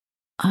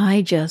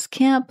I just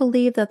can't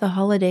believe that the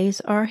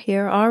holidays are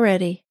here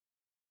already.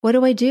 What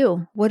do I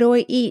do? What do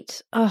I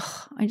eat?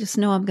 Ugh, I just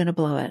know I'm going to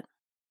blow it.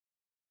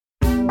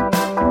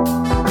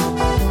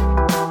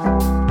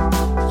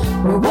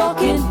 We're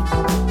walking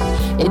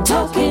and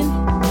talking.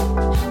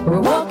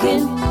 We're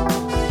walking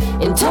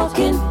and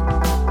talking.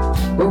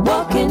 We're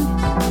walking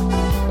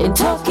and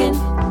talking.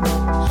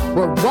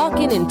 We're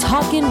walking and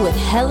talking with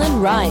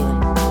Helen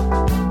Ryan.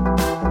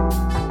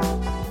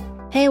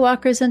 Hey,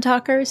 walkers and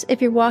talkers,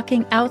 if you're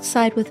walking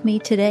outside with me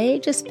today,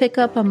 just pick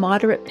up a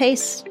moderate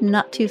pace,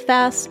 not too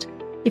fast.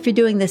 If you're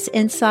doing this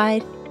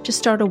inside, just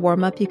start a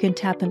warm-up. You can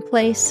tap in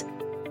place.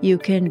 You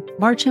can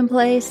march in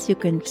place. You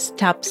can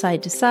tap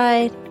side to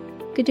side.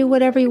 You can do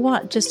whatever you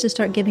want just to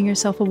start giving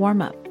yourself a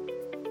warm-up.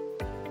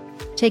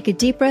 Take a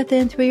deep breath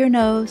in through your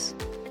nose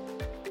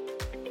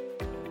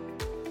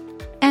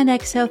and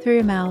exhale through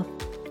your mouth.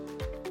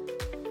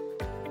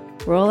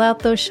 Roll out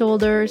those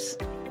shoulders.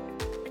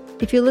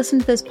 If you listen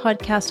to this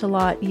podcast a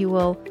lot, you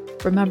will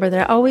remember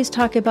that I always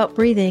talk about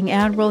breathing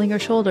and rolling your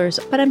shoulders,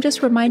 but I'm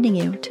just reminding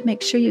you to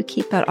make sure you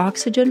keep that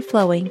oxygen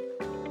flowing.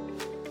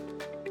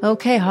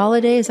 Okay,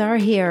 holidays are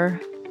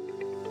here.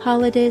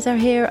 Holidays are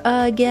here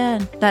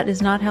again. That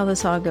is not how the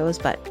song goes,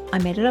 but I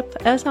made it up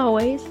as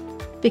always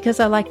because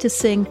I like to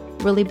sing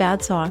really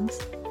bad songs.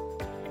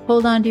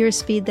 Hold on to your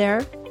speed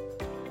there.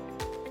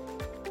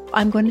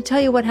 I'm going to tell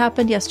you what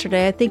happened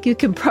yesterday. I think you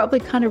can probably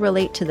kind of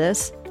relate to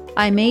this.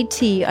 I made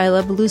tea. I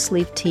love loose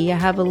leaf tea. I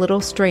have a little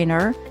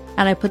strainer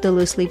and I put the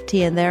loose leaf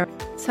tea in there.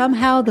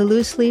 Somehow the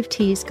loose leaf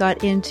teas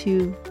got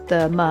into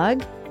the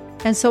mug.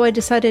 And so I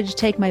decided to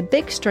take my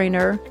big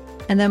strainer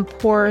and then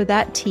pour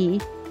that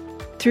tea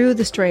through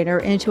the strainer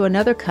into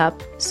another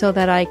cup so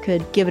that I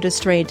could give it a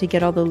strain to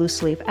get all the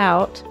loose leaf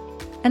out.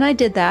 And I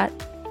did that,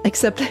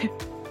 except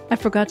I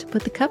forgot to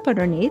put the cup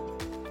underneath.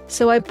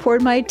 So I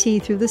poured my tea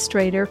through the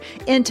strainer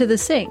into the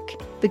sink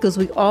because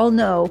we all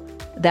know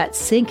that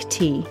sink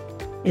tea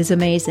is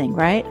amazing,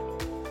 right?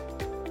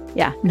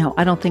 Yeah, no,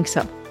 I don't think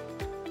so.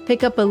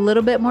 Pick up a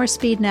little bit more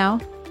speed now.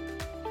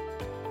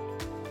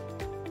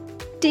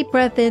 Deep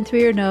breath in through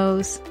your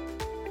nose.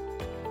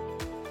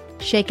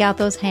 Shake out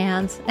those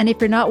hands. And if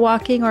you're not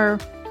walking or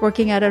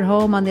working out at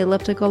home on the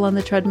elliptical on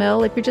the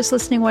treadmill, if you're just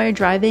listening while you're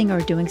driving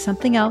or doing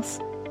something else,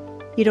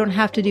 you don't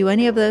have to do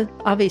any of the,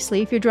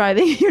 obviously, if you're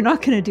driving, you're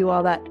not going to do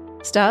all that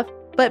stuff,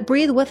 but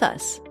breathe with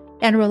us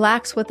and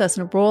relax with us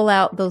and roll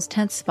out those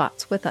tense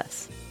spots with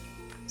us.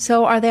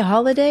 So are they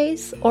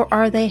holidays or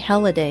are they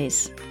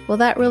holidays? Well,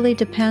 that really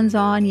depends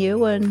on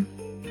you and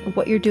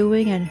what you're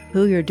doing and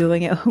who you're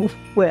doing it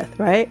with,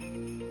 right?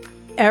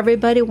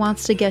 Everybody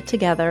wants to get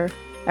together.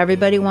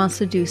 Everybody wants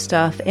to do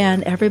stuff.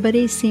 And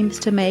everybody seems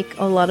to make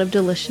a lot of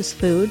delicious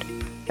food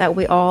that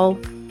we all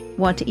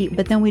want to eat,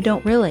 but then we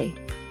don't really.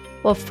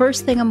 Well,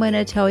 first thing I'm going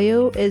to tell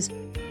you is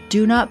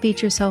do not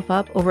beat yourself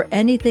up over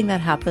anything that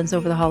happens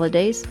over the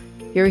holidays.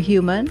 You're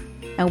human,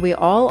 and we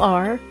all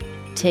are.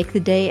 Take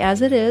the day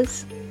as it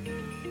is.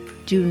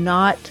 Do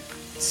not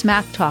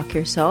smack talk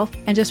yourself.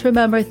 And just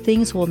remember,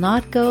 things will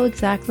not go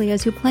exactly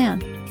as you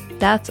plan.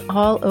 That's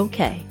all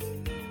okay.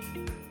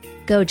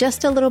 Go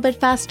just a little bit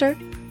faster.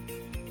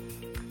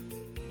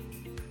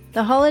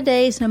 The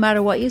holidays, no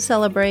matter what you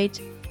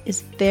celebrate,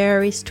 is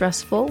very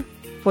stressful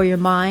for your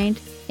mind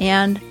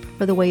and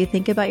for the way you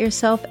think about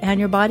yourself and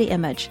your body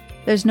image.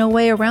 There's no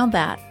way around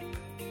that.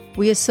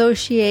 We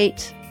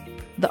associate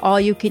the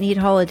all-you-can-eat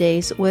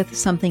holidays with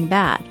something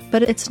bad,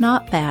 but it's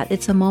not bad.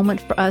 It's a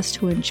moment for us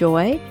to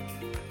enjoy.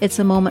 It's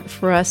a moment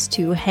for us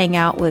to hang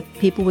out with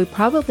people we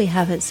probably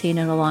haven't seen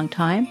in a long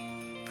time.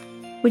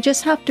 We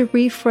just have to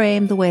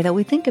reframe the way that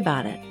we think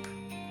about it.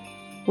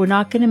 We're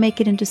not going to make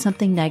it into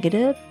something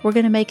negative. We're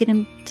going to make it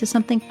into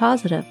something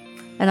positive,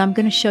 and I'm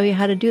going to show you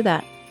how to do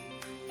that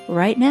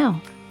right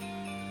now.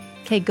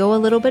 Okay, go a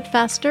little bit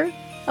faster.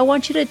 I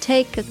want you to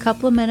take a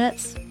couple of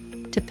minutes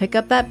to pick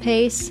up that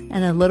pace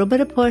and a little bit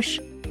of push,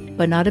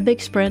 but not a big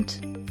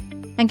sprint.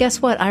 And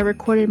guess what? I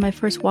recorded my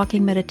first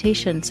walking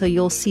meditation, so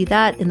you'll see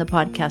that in the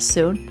podcast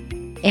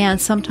soon.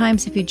 And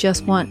sometimes if you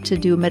just want to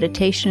do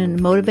meditation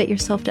and motivate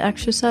yourself to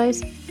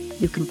exercise,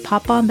 you can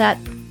pop on that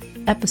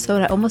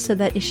episode. I almost said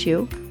that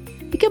issue.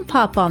 You can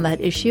pop on that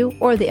issue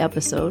or the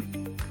episode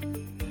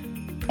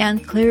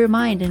and clear your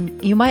mind.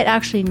 And you might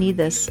actually need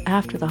this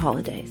after the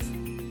holidays.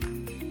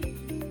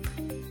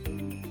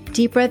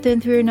 Deep breath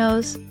in through your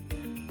nose.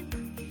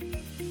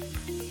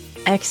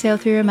 Exhale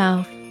through your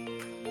mouth.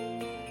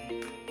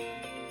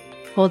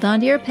 Hold on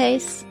to your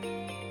pace.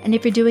 And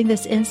if you're doing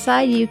this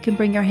inside, you can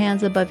bring your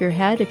hands above your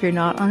head if you're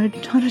not on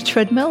a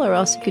treadmill, or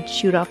else you could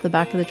shoot off the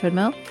back of the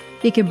treadmill.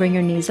 You can bring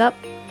your knees up,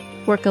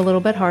 work a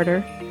little bit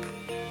harder.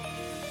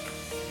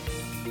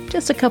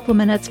 Just a couple of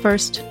minutes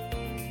first.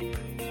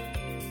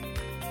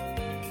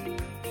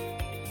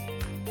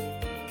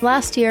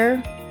 Last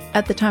year,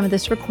 at the time of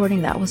this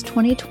recording, that was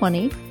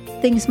 2020,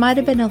 things might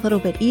have been a little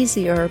bit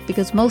easier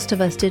because most of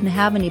us didn't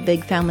have any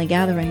big family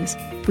gatherings.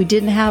 We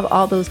didn't have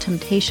all those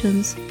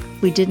temptations.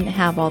 We didn't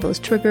have all those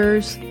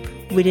triggers.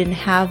 We didn't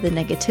have the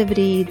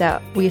negativity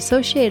that we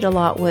associate a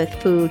lot with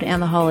food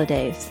and the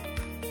holidays.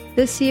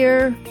 This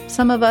year,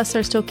 some of us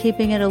are still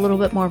keeping it a little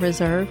bit more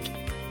reserved,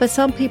 but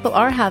some people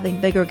are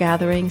having bigger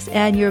gatherings,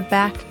 and you're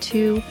back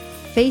to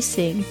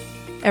facing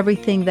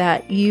everything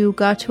that you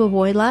got to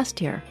avoid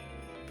last year.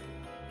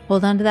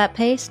 Hold on to that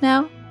pace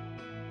now.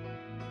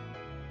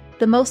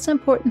 The most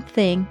important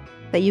thing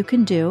that you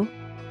can do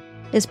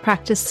is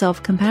practice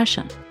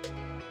self-compassion.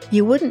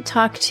 You wouldn't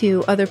talk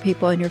to other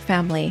people in your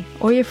family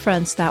or your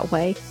friends that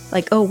way,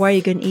 like, oh, why are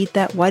you going to eat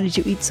that? Why did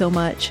you eat so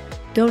much?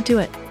 Don't do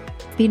it.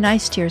 Be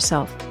nice to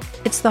yourself.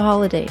 It's the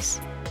holidays.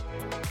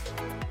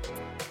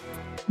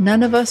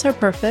 None of us are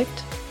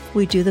perfect.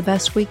 We do the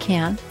best we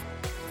can.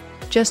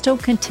 Just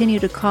don't continue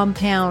to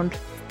compound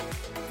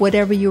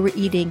whatever you were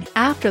eating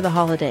after the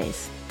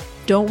holidays.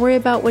 Don't worry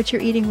about what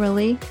you're eating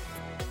really.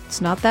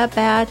 It's not that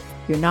bad.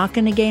 You're not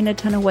going to gain a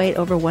ton of weight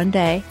over one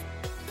day.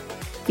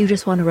 You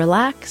just want to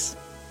relax,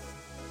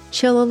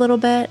 chill a little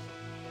bit,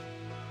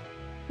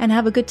 and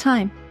have a good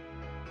time.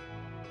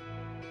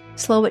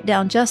 Slow it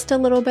down just a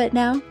little bit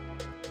now.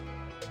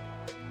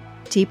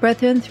 Deep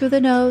breath in through the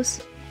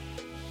nose.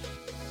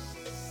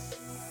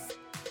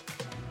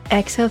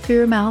 Exhale through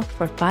your mouth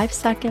for 5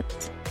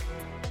 seconds.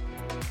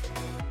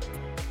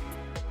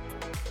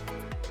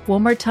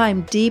 One more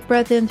time, deep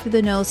breath in through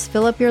the nose,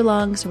 fill up your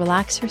lungs,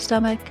 relax your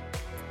stomach.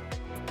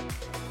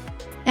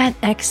 And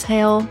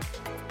exhale.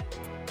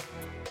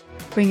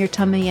 Bring your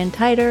tummy in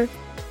tighter.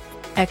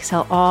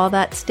 Exhale all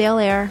that stale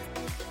air.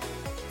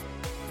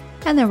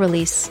 And then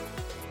release.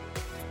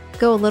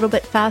 Go a little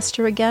bit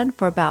faster again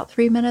for about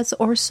 3 minutes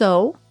or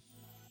so.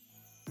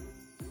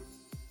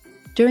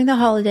 During the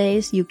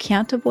holidays, you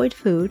can't avoid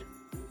food,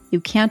 you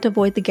can't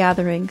avoid the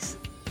gatherings,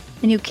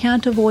 and you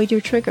can't avoid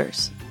your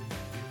triggers.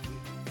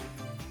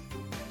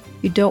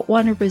 You don't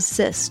want to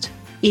resist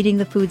eating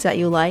the foods that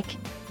you like,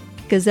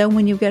 because then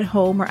when you get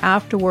home or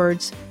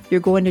afterwards, you're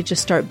going to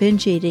just start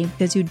binge eating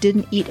because you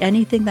didn't eat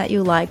anything that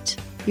you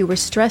liked. You were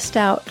stressed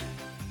out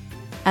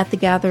at the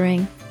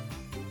gathering,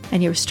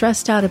 and you were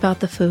stressed out about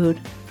the food.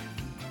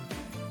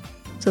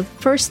 So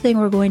the first thing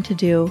we're going to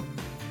do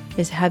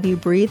is have you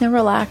breathe and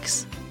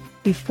relax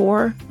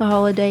before the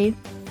holiday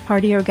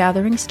party or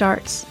gathering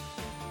starts.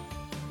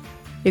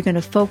 You're going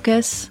to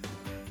focus,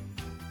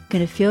 you're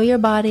going to feel your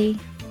body,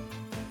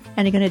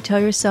 and you're going to tell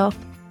yourself,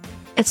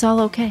 it's all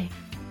okay.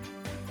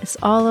 It's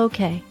all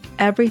okay.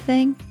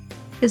 Everything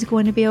is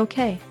going to be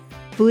okay.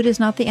 Food is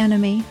not the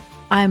enemy.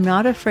 I am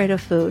not afraid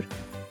of food.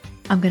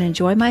 I'm going to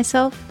enjoy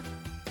myself.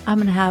 I'm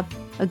going to have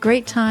a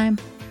great time.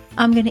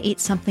 I'm going to eat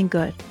something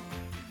good.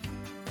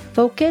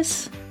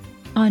 Focus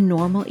on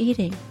normal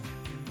eating.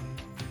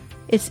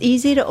 It's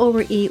easy to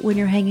overeat when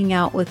you're hanging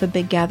out with a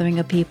big gathering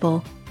of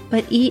people,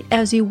 but eat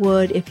as you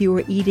would if you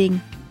were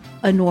eating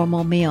a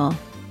normal meal.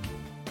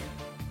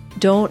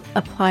 Don't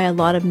apply a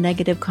lot of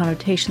negative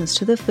connotations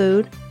to the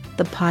food.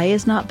 The pie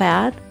is not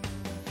bad.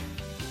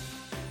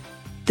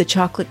 The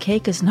chocolate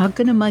cake is not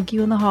going to mug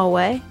you in the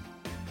hallway.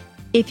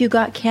 If you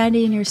got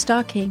candy in your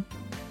stocking,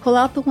 pull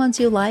out the ones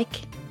you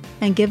like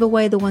and give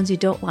away the ones you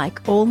don't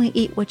like. Only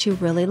eat what you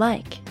really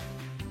like.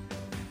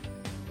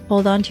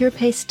 Hold on to your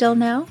pace still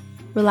now.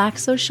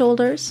 Relax those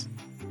shoulders.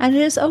 And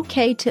it is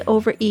okay to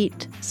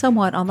overeat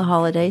somewhat on the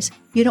holidays.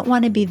 You don't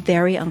want to be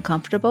very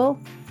uncomfortable,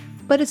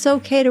 but it's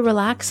okay to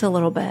relax a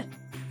little bit.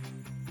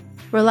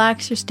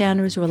 Relax your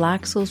standards,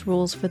 relax those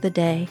rules for the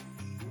day.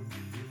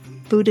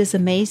 Food is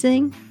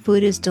amazing,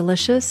 food is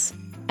delicious,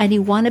 and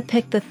you want to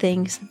pick the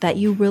things that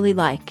you really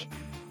like.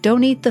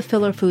 Don't eat the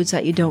filler foods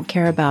that you don't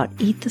care about.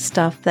 Eat the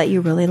stuff that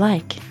you really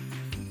like.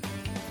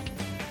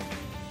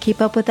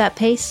 Keep up with that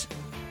pace.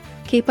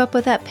 Keep up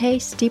with that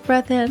pace. Deep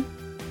breath in.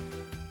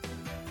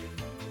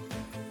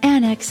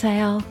 And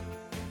exhale.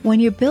 When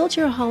you build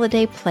your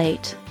holiday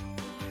plate,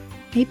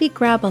 maybe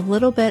grab a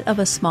little bit of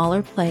a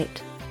smaller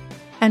plate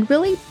and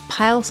really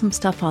pile some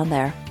stuff on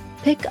there.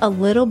 Pick a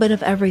little bit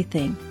of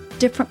everything.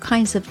 Different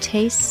kinds of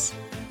tastes,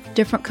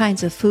 different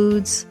kinds of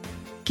foods.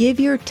 Give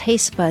your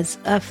taste buds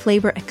a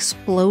flavor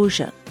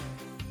explosion.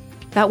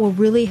 That will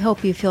really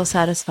help you feel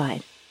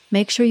satisfied.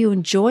 Make sure you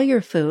enjoy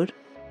your food,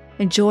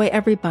 enjoy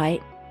every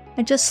bite,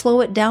 and just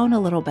slow it down a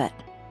little bit.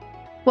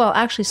 Well,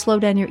 actually slow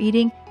down your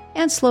eating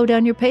and slow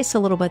down your pace a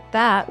little bit.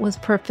 That was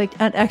perfect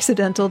and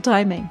accidental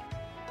timing.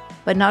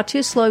 But not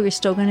too slow, you're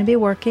still going to be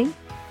working.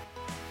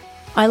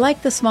 I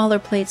like the smaller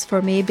plates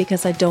for me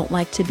because I don't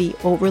like to be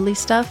overly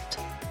stuffed.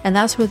 And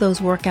that's where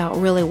those work out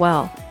really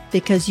well,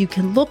 because you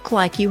can look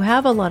like you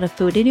have a lot of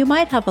food, and you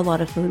might have a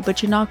lot of food,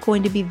 but you're not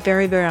going to be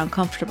very, very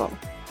uncomfortable.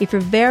 If you're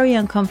very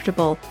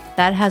uncomfortable,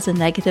 that has a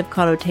negative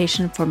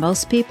connotation for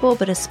most people,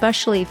 but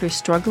especially if you're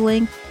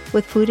struggling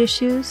with food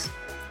issues.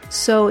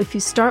 So if you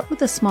start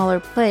with a smaller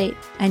plate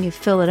and you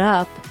fill it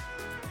up,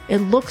 it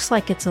looks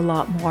like it's a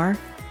lot more,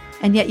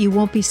 and yet you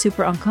won't be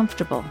super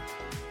uncomfortable.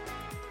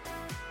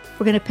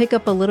 We're going to pick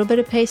up a little bit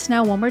of pace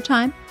now one more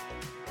time.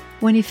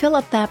 When you fill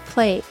up that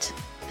plate,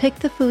 pick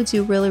the foods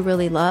you really,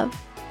 really love.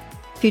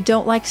 If you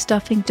don't like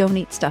stuffing, don't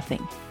eat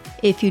stuffing.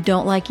 If you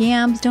don't like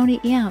yams, don't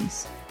eat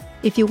yams.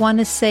 If you want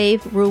to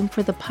save room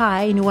for the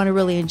pie and you want to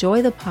really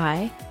enjoy the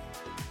pie,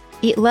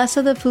 eat less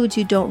of the foods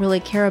you don't really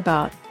care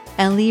about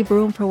and leave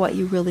room for what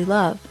you really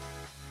love.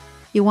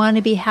 You want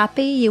to be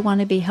happy, you want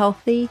to be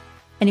healthy,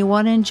 and you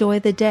want to enjoy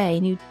the day,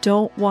 and you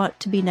don't want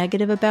to be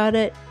negative about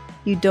it.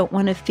 You don't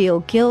want to feel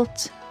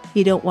guilt.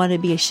 You don't want to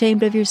be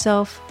ashamed of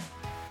yourself.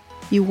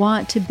 You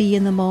want to be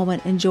in the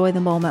moment, enjoy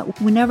the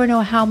moment. We never know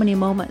how many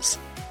moments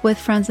with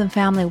friends and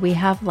family we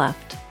have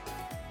left.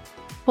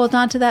 Hold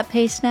on to that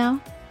pace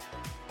now.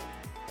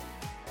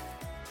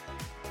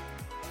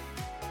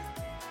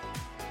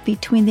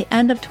 Between the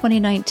end of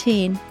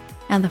 2019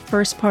 and the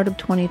first part of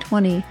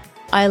 2020,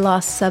 I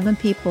lost 7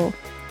 people.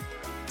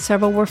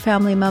 Several were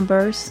family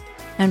members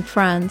and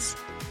friends,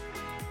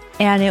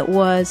 and it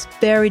was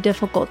very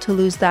difficult to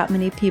lose that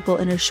many people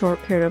in a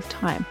short period of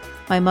time.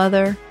 My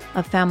mother,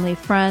 a family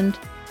friend,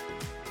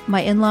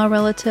 my in-law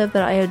relative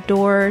that I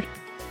adored,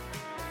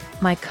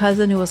 my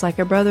cousin who was like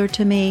a brother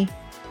to me,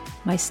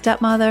 my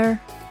stepmother,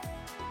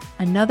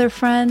 another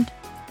friend,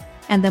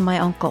 and then my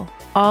uncle.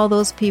 All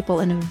those people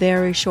in a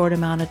very short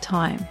amount of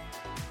time.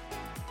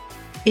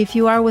 If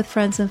you are with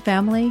friends and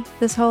family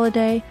this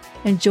holiday,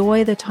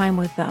 enjoy the time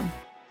with them.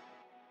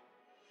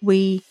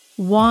 We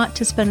want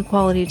to spend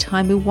quality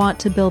time. We want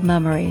to build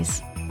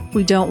memories.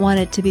 We don't want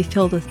it to be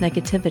filled with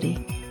negativity.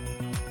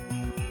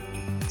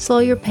 Slow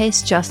your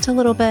pace just a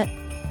little bit.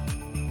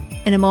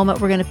 In a moment,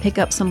 we're going to pick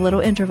up some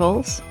little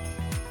intervals,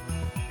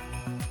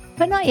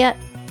 but not yet.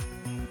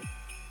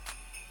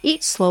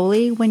 Eat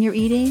slowly when you're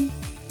eating.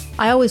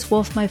 I always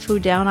wolf my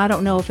food down. I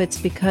don't know if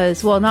it's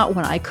because, well, not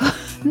when I cook.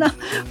 No,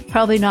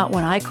 probably not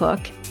when I cook.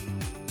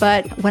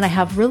 But when I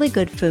have really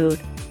good food,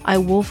 I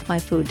wolf my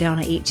food down.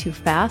 I eat too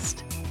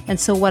fast. And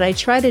so what I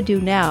try to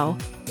do now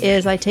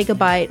is I take a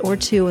bite or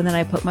two and then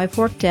I put my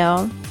fork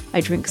down.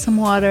 I drink some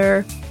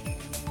water.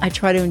 I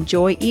try to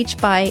enjoy each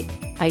bite.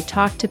 I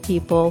talk to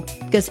people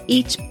because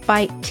each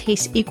bite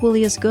tastes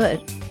equally as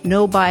good.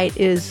 No bite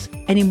is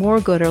any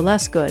more good or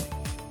less good.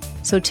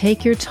 So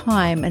take your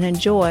time and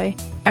enjoy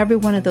every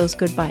one of those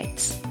good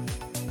bites.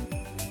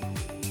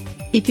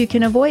 If you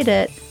can avoid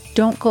it,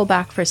 don't go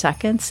back for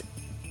seconds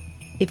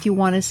if you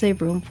want to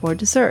save room for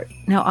dessert.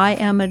 Now, I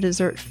am a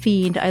dessert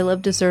fiend. I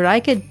love dessert.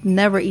 I could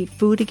never eat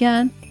food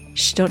again.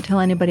 Shh, don't tell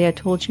anybody I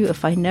told you.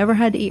 If I never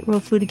had to eat real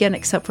food again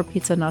except for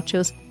pizza and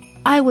nachos,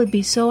 I would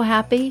be so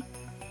happy.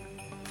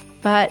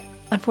 But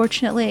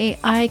unfortunately,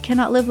 I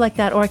cannot live like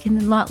that, or I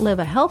cannot live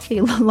a healthy,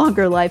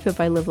 longer life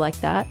if I live like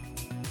that.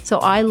 So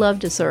I love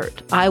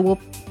dessert. I will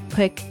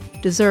pick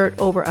dessert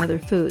over other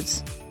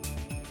foods.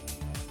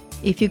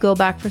 If you go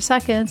back for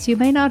seconds, you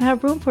may not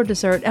have room for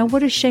dessert, and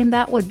what a shame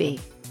that would be,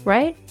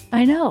 right?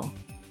 I know.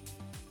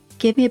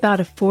 Give me about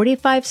a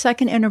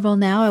 45-second interval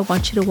now. I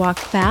want you to walk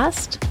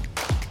fast,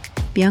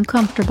 be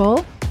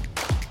uncomfortable,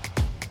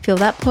 feel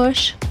that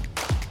push,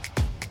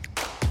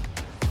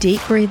 deep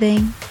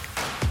breathing,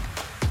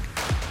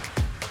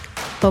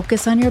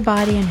 focus on your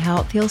body and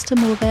how it feels to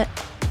move it.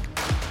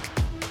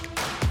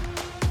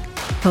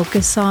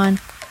 Focus on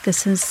the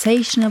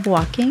sensation of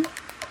walking.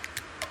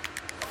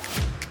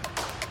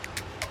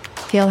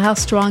 Feel how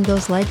strong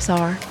those legs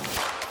are.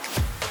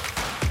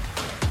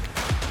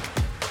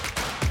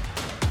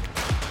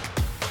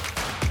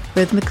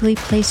 Rhythmically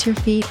place your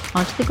feet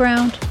onto the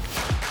ground.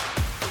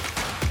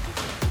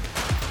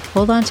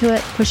 Hold on to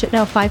it. Push it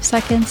now 5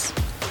 seconds.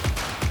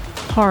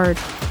 Hard.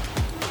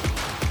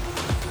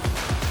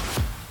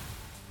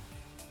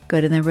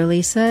 Good, and then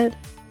release it.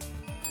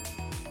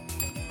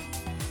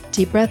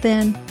 Deep breath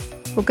in.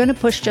 We're going to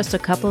push just a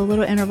couple of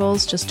little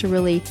intervals just to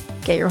really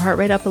get your heart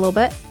rate up a little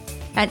bit.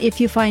 And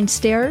if you find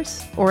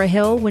stairs or a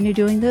hill when you're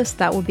doing this,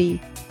 that will be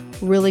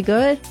really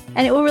good.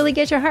 And it will really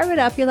get your heart rate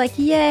up. You're like,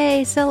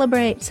 yay,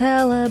 celebrate,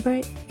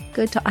 celebrate.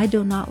 Good. I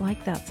do not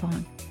like that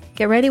song.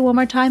 Get ready one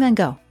more time and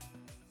go.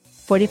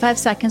 45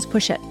 seconds,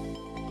 push it.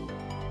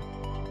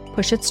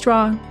 Push it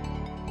strong.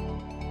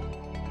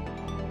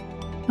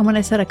 And when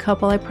I said a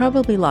couple, I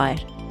probably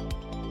lied.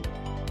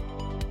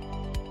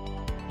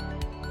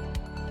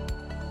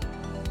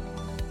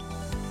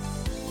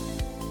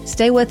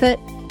 Stay with it.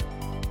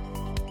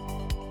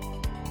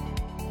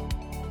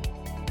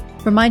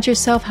 Remind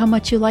yourself how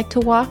much you like to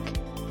walk,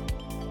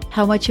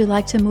 how much you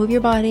like to move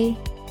your body.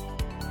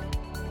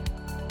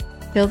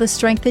 Feel the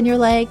strength in your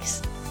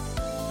legs.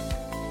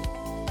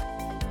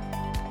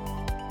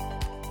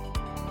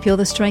 Feel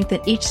the strength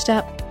in each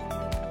step.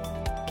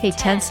 Okay,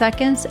 10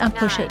 seconds and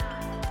push 9, it.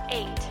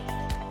 8,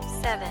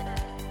 7,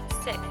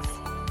 6.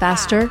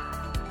 Faster.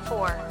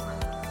 4,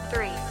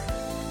 3,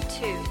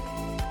 2,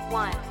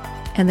 1.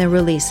 And then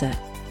release it.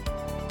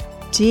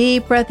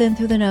 Deep breath in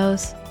through the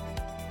nose.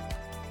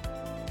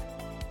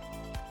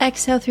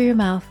 Exhale through your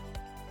mouth.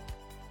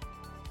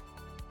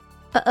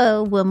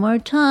 One more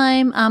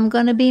time. I'm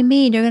going to be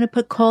mean. You're going to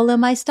put coal in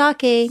my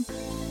stocking.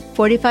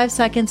 45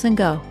 seconds and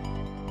go.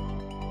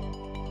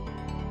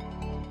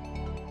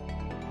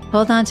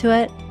 Hold on to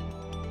it.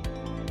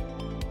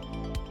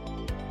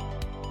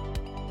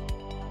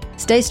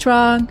 Stay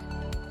strong.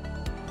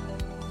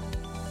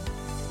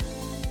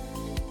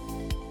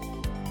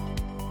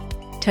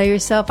 Tell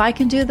yourself, I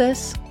can do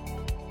this.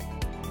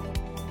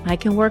 I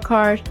can work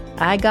hard.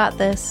 I got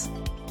this.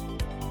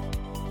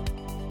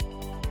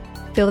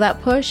 Feel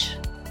that push?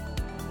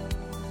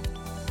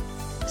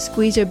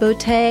 Squeeze your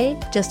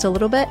botte just a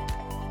little bit.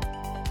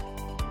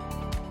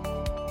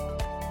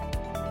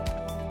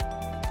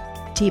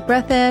 Deep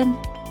breath in.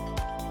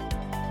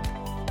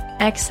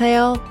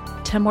 Exhale.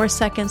 10 more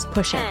seconds.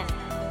 Push it. 10,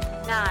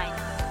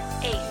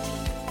 9, 8,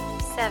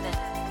 7,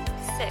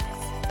 6,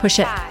 Push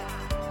it.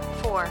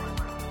 5, 4,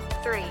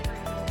 3,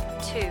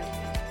 2,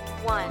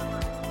 1.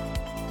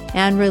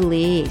 And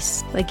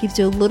release. That gives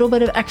you a little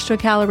bit of extra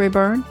calorie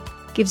burn.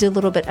 Gives you a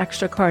little bit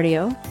extra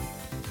cardio.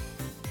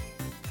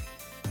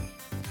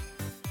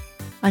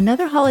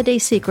 Another holiday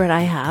secret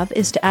I have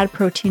is to add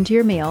protein to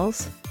your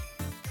meals.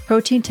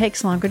 Protein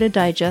takes longer to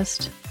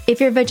digest. If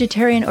you're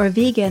vegetarian or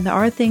vegan, there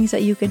are things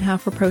that you can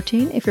have for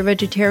protein. If you're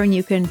vegetarian,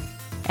 you can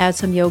add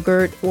some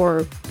yogurt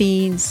or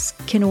beans,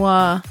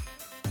 quinoa.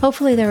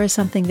 Hopefully there is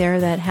something there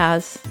that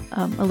has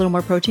a little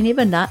more protein,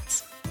 even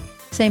nuts.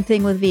 Same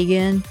thing with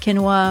vegan,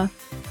 quinoa.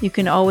 You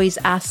can always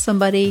ask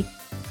somebody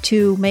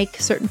to make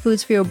certain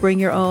foods for you, bring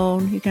your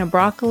own. You can have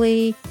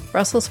broccoli,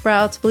 Brussels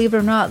sprouts. Believe it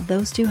or not,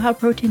 those do have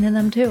protein in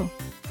them too.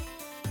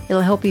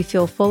 It'll help you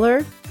feel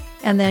fuller,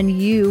 and then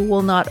you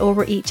will not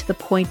overeat to the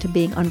point of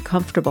being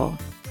uncomfortable.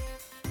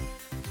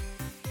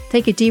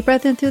 Take a deep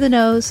breath in through the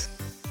nose.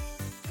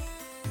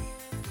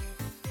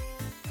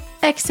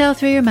 Exhale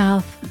through your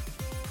mouth.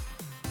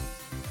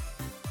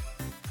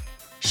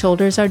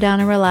 Shoulders are down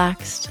and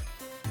relaxed.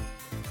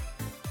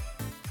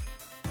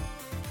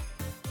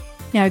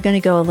 Now you're going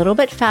to go a little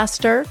bit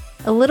faster,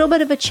 a little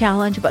bit of a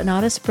challenge, but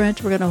not a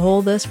sprint. We're going to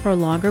hold this for a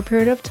longer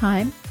period of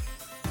time.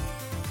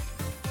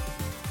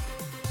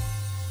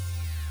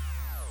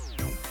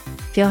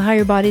 Feel how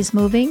your body's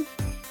moving.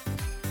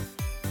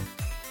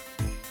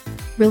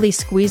 Really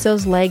squeeze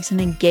those legs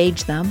and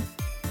engage them.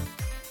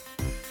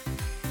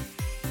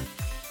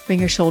 Bring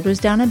your shoulders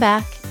down and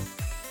back.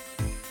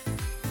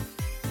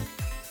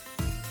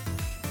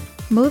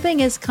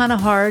 Moving is kind of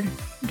hard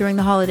during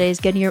the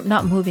holidays.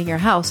 Not moving your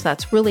house,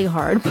 that's really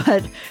hard,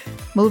 but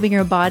moving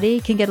your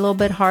body can get a little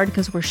bit hard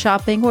because we're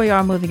shopping, or you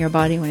are moving your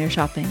body when you're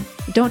shopping.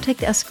 Don't take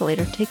the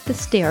escalator, take the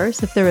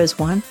stairs if there is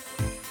one.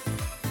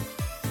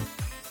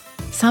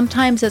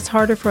 Sometimes it's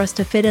harder for us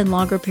to fit in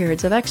longer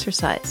periods of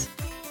exercise,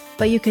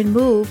 but you can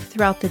move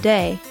throughout the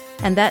day,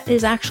 and that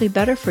is actually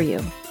better for you.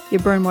 You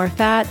burn more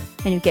fat,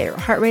 and you get your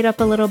heart rate up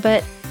a little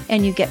bit,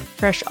 and you get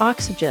fresh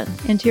oxygen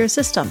into your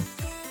system.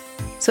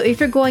 So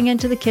if you're going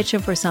into the kitchen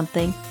for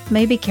something,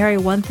 maybe carry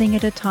one thing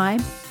at a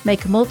time.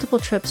 Make multiple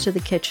trips to the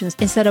kitchen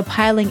instead of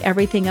piling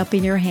everything up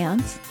in your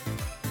hands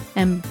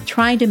and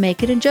trying to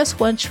make it in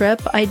just one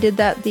trip. I did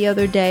that the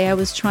other day. I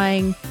was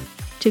trying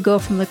to go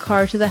from the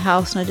car to the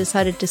house, and I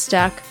decided to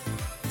stack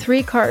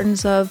 3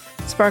 cartons of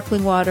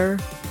sparkling water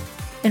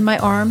in my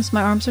arms.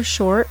 My arms are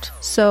short,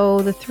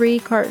 so the 3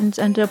 cartons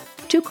ended up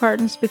 2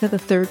 cartons because the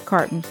 3rd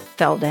carton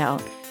fell down.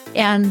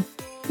 And,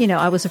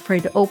 I was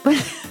afraid to open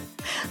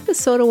the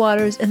soda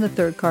waters in the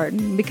 3rd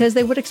carton because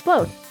they would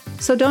explode.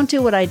 So don't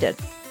do what I did.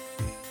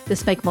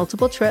 Just make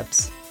multiple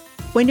trips.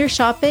 When you're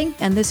shopping,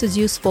 and this is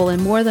useful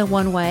in more than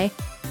one way,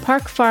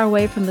 park far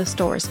away from the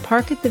stores.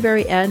 Park at the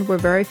very end where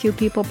very few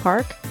people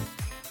park.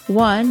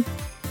 1,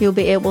 you'll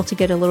be able to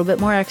get a little bit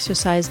more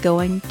exercise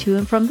going to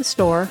and from the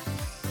store.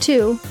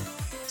 2,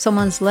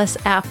 someone's less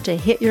apt to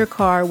hit your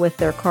car with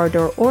their car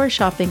door or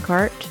shopping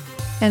cart.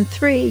 And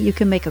 3, you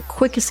can make a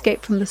quick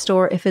escape from the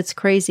store if it's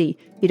crazy.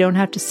 You don't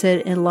have to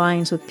sit in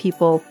lines with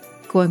people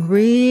going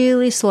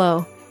really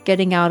slow,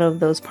 getting out of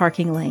those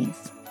parking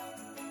lanes.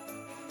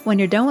 When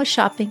you're done with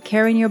shopping,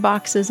 carry your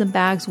boxes and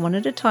bags one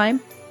at a time,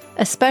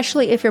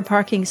 especially if your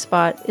parking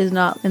spot is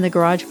not in the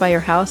garage by your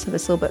house, if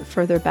it's a little bit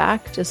further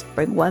back. Just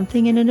bring one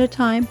thing in at a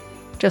time,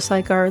 just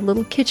like our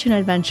little kitchen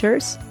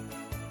adventures.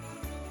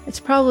 It's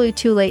probably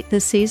too late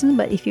this season,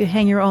 but if you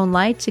hang your own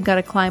lights, you got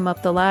to climb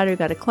up the ladder, you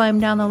got to climb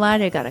down the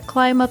ladder, you got to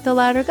climb up the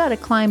ladder, got to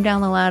climb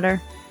down the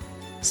ladder.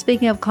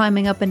 Speaking of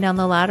climbing up and down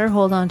the ladder,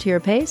 hold on to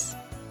your pace.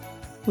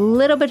 A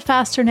little bit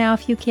faster now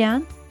if you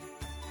can.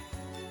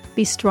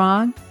 Be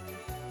strong.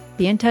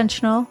 Be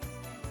intentional.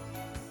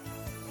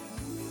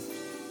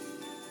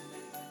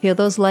 Feel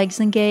those legs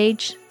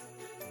engage.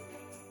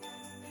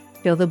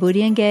 Feel the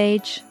booty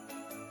engage.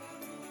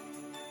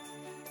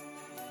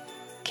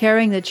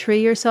 Carrying the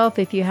tree yourself,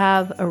 if you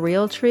have a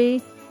real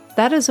tree,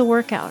 that is a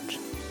workout.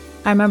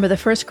 I remember the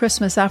first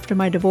Christmas after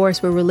my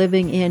divorce, we were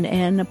living in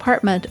an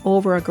apartment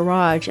over a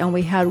garage, and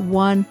we had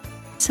one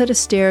set of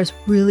stairs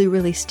really,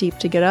 really steep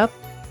to get up.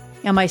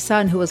 And my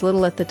son, who was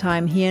little at the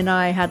time, he and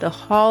I had to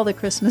haul the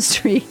Christmas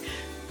tree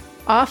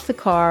off the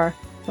car,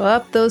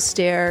 up those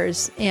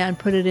stairs, and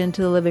put it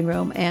into the living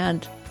room.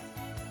 And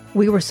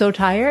we were so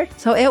tired.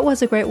 So it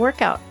was a great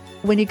workout.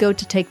 When you go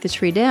to take the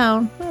tree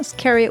down, just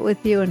carry it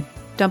with you and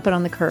dump it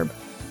on the curb.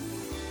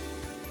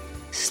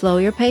 Slow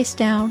your pace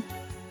down.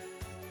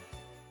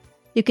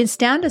 You can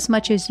stand as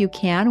much as you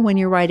can when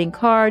you're writing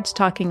cards,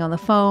 talking on the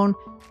phone.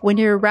 When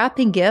you're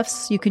wrapping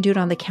gifts, you can do it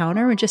on the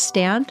counter and just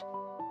stand.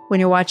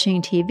 When you're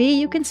watching TV,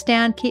 you can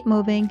stand, keep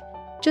moving.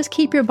 Just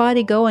keep your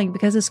body going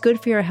because it's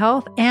good for your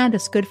health and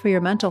it's good for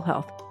your mental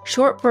health.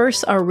 Short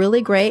bursts are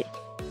really great.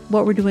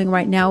 what we're doing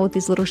right now with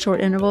these little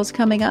short intervals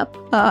coming up.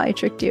 I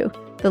tricked you.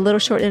 The little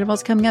short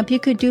intervals coming up, you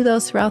could do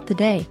those throughout the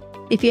day.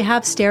 If you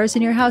have stairs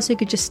in your house, you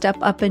could just step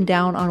up and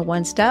down on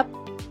one step.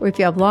 Or if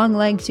you have long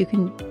legs, you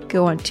can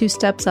go on 2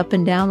 steps up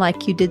and down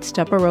like you did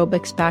step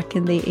aerobics back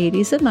in the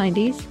 80s and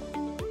 90s.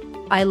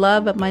 I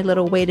love my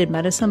little weighted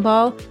medicine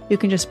ball. You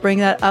can just bring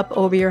that up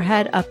over your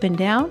head, up and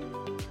down.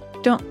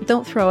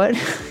 Don't throw it.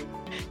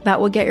 That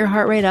will get your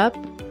heart rate up.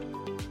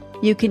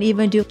 You can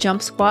even do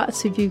jump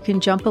squats. If you can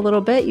jump a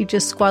little bit, you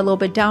just squat a little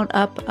bit down,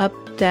 up,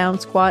 down,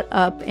 squat,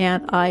 up.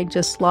 And I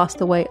just lost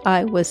the way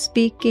I was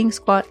speaking.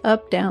 Squat,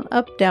 up, down,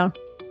 up, down.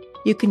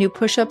 You can do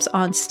push-ups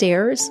on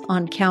stairs,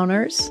 on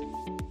counters,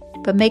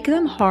 but make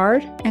them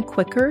hard and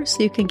quicker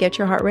so you can get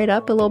your heart rate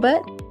up a little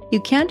bit.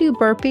 You can do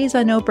burpees.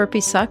 I know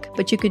burpees suck,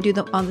 but you can do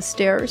them on the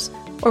stairs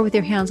or with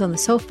your hands on the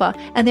sofa,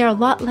 and they're a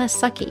lot less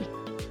sucky.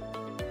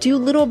 Do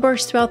little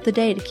bursts throughout the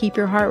day to keep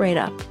your heart rate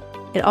up.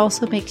 It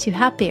also makes you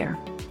happier.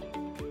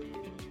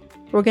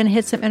 We're going to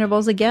hit some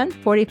intervals again,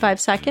 45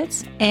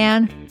 seconds,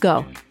 and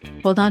go.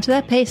 Hold on to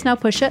that pace. Now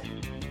push it.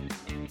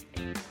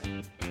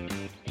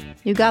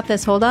 You got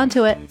this. Hold on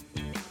to it.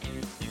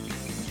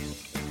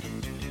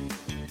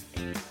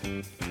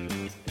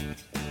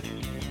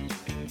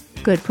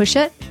 Good. Push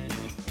it.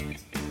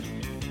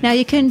 Now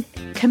you can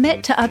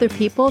commit to other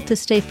people to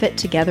stay fit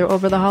together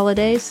over the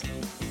holidays.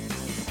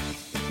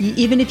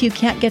 Even if you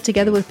can't get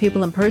together with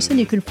people in person,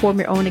 you can form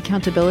your own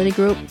accountability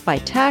group by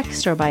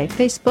text or by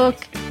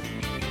Facebook.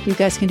 You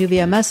guys can do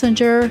via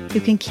Messenger. You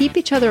can keep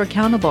each other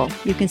accountable.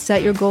 You can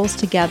set your goals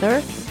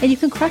together and you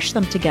can crush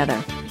them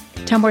together.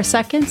 10 more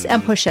seconds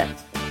and push it.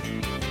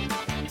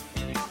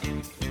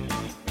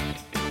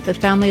 The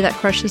family that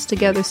crushes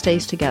together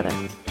stays together.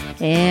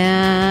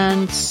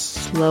 And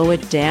slow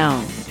it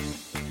down.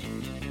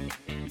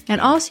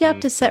 And also you have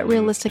to set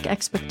realistic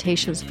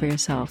expectations for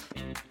yourself.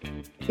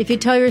 If you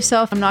tell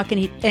yourself, I'm not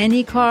going to eat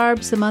any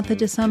carbs the month of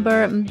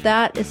December,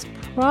 that is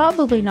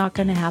probably not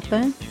going to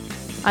happen.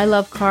 I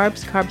love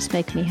carbs. Carbs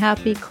make me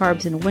happy.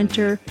 Carbs in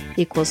winter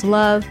equals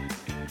love.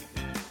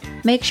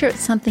 Make sure it's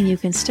something you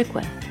can stick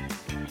with.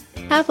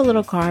 Have a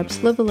little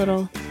carbs. Live a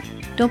little.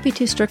 Don't be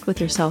too strict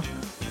with yourself.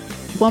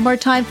 One more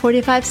time,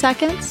 45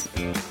 seconds.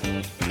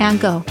 And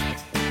go.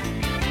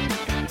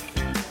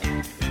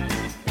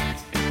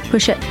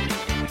 Push it.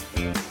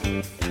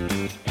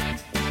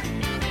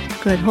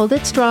 Good. Hold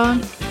it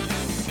strong.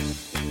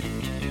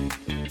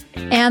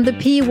 And the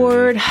P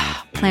word,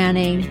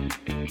 planning.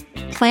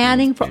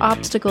 Planning for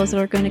obstacles that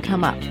are going to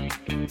come up.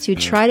 So you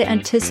try to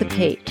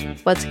anticipate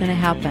what's going to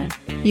happen.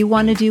 You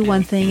want to do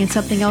one thing and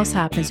something else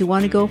happens. You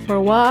want to go for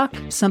a walk,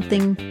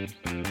 something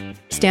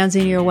stands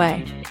in your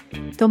way.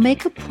 So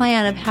make a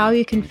plan of how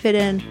you can fit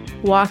in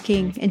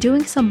walking and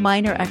doing some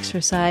minor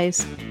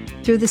exercise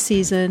through the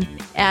season.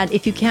 And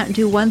if you can't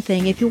do one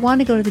thing, if you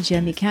want to go to the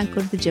gym, you can't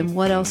go to the gym,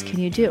 what else can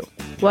you do?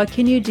 What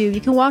can you do?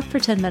 You can walk for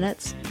 10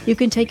 minutes. You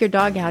can take your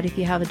dog out if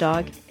you have a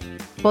dog.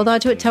 Hold on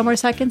to it 10 more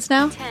seconds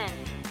now. 10.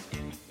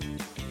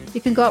 You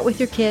can go out with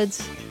your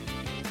kids.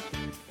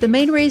 The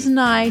main reason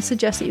I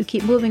suggest that you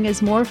keep moving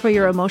is more for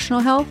your emotional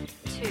health.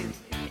 2,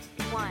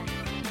 1.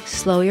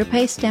 Slow your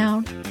pace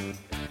down.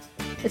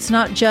 It's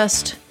not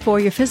just for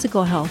your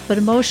physical health, but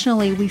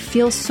emotionally, we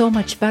feel so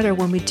much better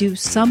when we do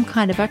some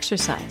kind of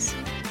exercise.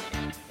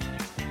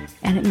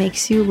 And it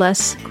makes you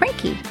less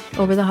cranky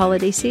over the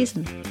holiday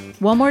season.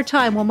 One more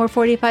time, one more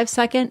 45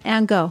 second,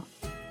 and go.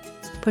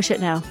 Push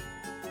it now.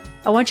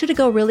 I want you to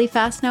go really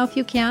fast now if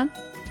you can.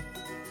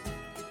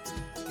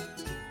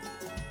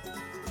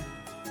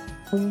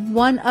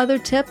 One other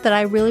tip that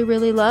I really,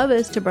 really love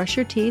is to brush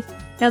your teeth.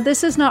 Now,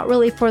 this is not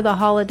really for the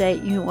holiday.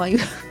 You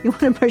want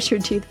to brush your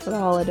teeth for the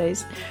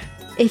holidays.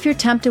 If you're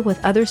tempted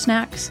with other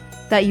snacks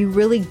that you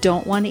really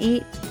don't want to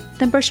eat,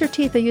 then brush your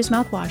teeth or use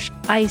mouthwash.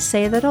 I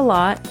say that a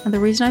lot, and the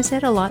reason I say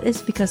it a lot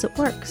is because it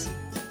works.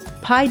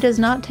 Pie does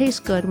not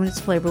taste good when it's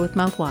flavored with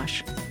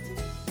mouthwash.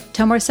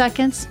 10 more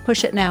seconds.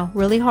 Push it now,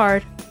 really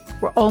hard.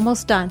 We're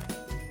almost done.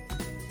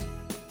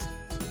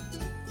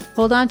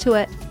 Hold on to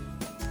it.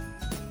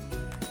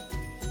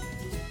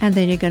 And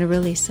then you're going to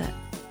release it.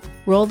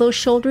 Roll those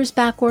shoulders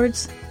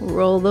backwards.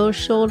 Roll those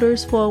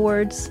shoulders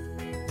forwards.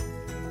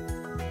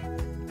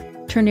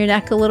 Turn your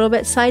neck a little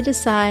bit side to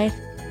side.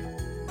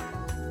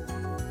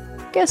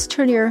 Just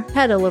turn your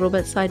head a little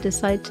bit side to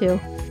side too.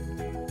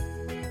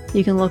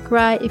 You can look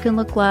right, you can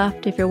look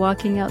left. If you're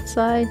walking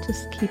outside,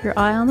 just keep your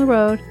eye on the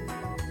road.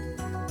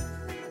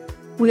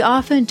 We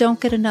often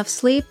don't get enough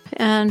sleep,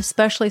 and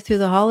especially through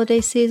the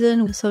holiday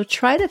season, so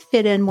try to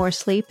fit in more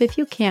sleep if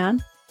you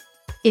can.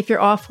 If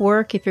you're off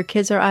work, if your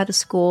kids are out of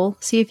school,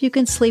 see if you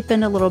can sleep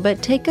in a little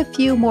bit. Take a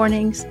few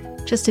mornings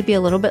just to be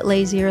a little bit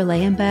lazier.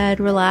 Lay in bed,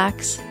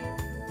 relax,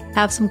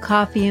 have some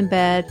coffee in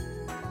bed,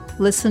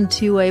 listen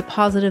to a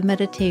positive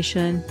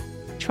meditation.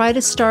 Try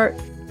to start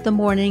the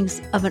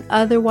mornings of an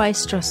otherwise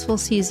stressful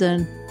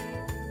season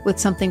with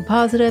something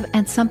positive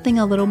and something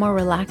a little more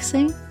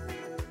relaxing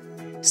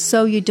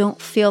so you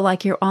don't feel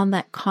like you're on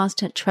that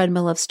constant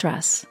treadmill of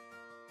stress.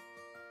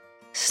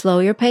 Slow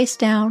your pace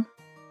down.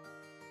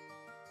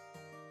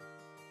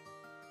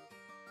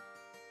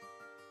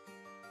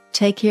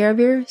 Take care of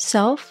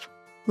yourself,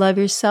 love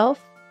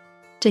yourself,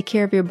 take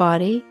care of your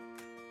body,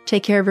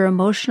 take care of your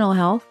emotional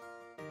health.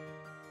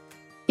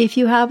 If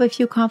you have a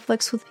few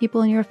conflicts with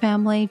people in your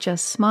family,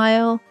 just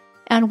smile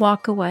and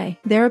walk away.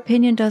 Their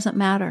opinion doesn't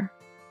matter.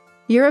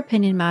 Your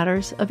opinion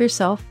matters of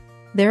yourself.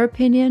 Their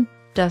opinion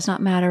does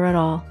not matter at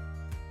all.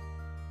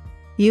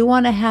 You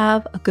want to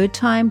have a good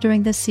time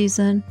during this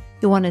season.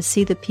 You want to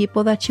see the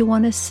people that you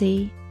want to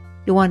see.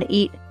 You want to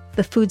eat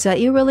the foods that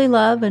you really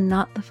love and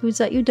not the foods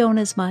that you don't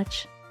as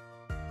much.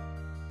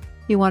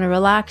 You want to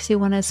relax. You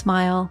want to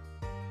smile.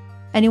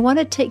 And you want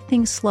to take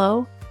things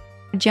slow.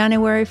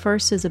 January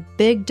 1st is a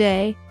big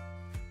day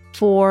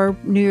for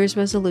New Year's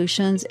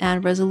resolutions,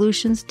 and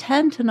resolutions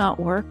tend to not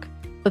work.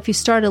 If you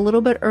start a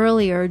little bit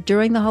earlier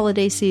during the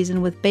holiday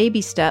season with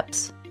baby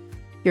steps,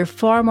 you're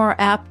far more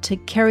apt to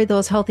carry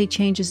those healthy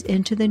changes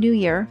into the new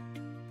year.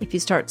 If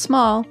you start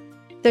small,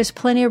 there's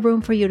plenty of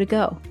room for you to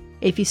go.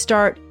 If you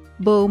start,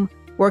 boom,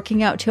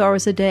 working out 2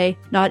 hours a day,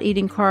 not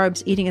eating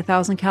carbs, eating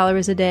 1,000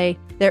 calories a day,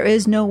 there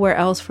is nowhere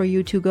else for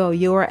you to go.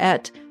 You are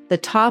at the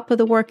top of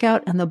the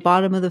workout and the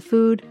bottom of the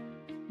food.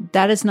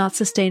 That is not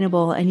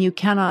sustainable, and you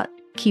cannot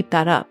keep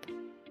that up.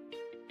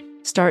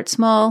 Start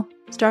small,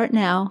 start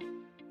now,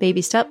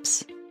 baby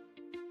steps,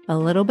 a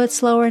little bit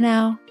slower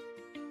now.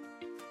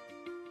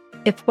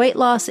 If weight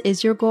loss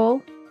is your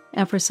goal,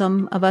 and for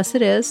some of us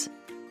it is,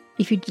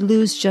 if you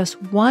lose just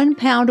 1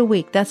 pound a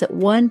week, that's at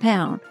 1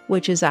 pound,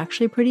 which is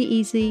actually pretty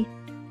easy,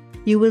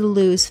 you would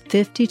lose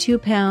 52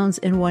 pounds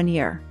in 1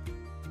 year.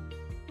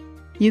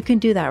 You can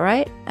do that,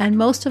 right? And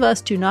most of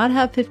us do not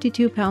have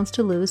 52 pounds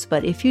to lose,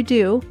 but if you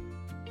do,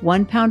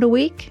 1 pound a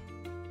week,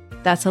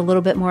 that's a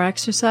little bit more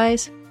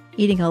exercise,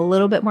 eating a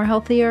little bit more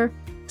healthier,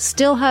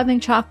 still having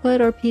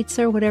chocolate or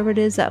pizza or whatever it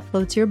is that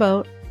floats your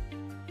boat.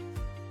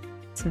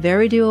 It's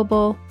very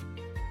doable,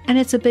 and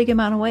it's a big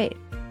amount of weight.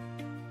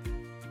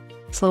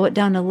 Slow it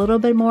down a little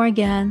bit more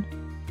again.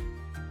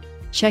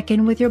 Check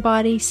in with your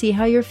body, see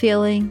how you're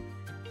feeling,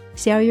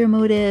 see how your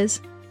mood is,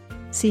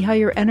 see how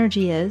your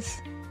energy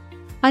is.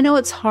 I know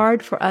it's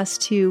hard for us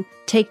to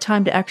take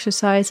time to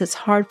exercise. It's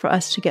hard for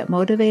us to get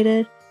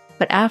motivated.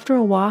 But after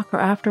a walk or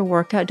after a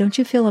workout, don't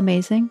you feel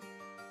amazing?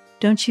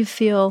 Don't you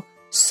feel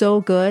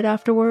so good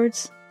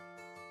afterwards?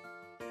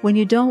 When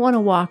you don't want to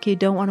walk, you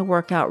don't want to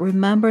work out,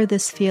 remember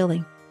this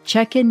feeling.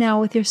 Check in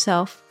now with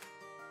yourself.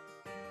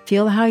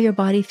 Feel how your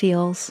body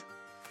feels.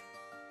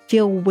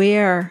 Feel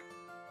where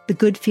the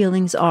good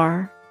feelings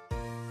are.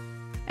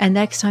 And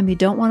next time you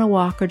don't want to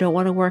walk or don't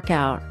want to work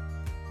out,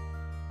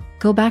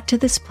 go back to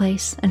this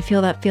place and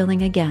feel that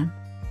feeling again.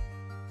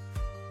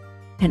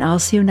 And I'll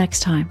see you next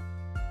time.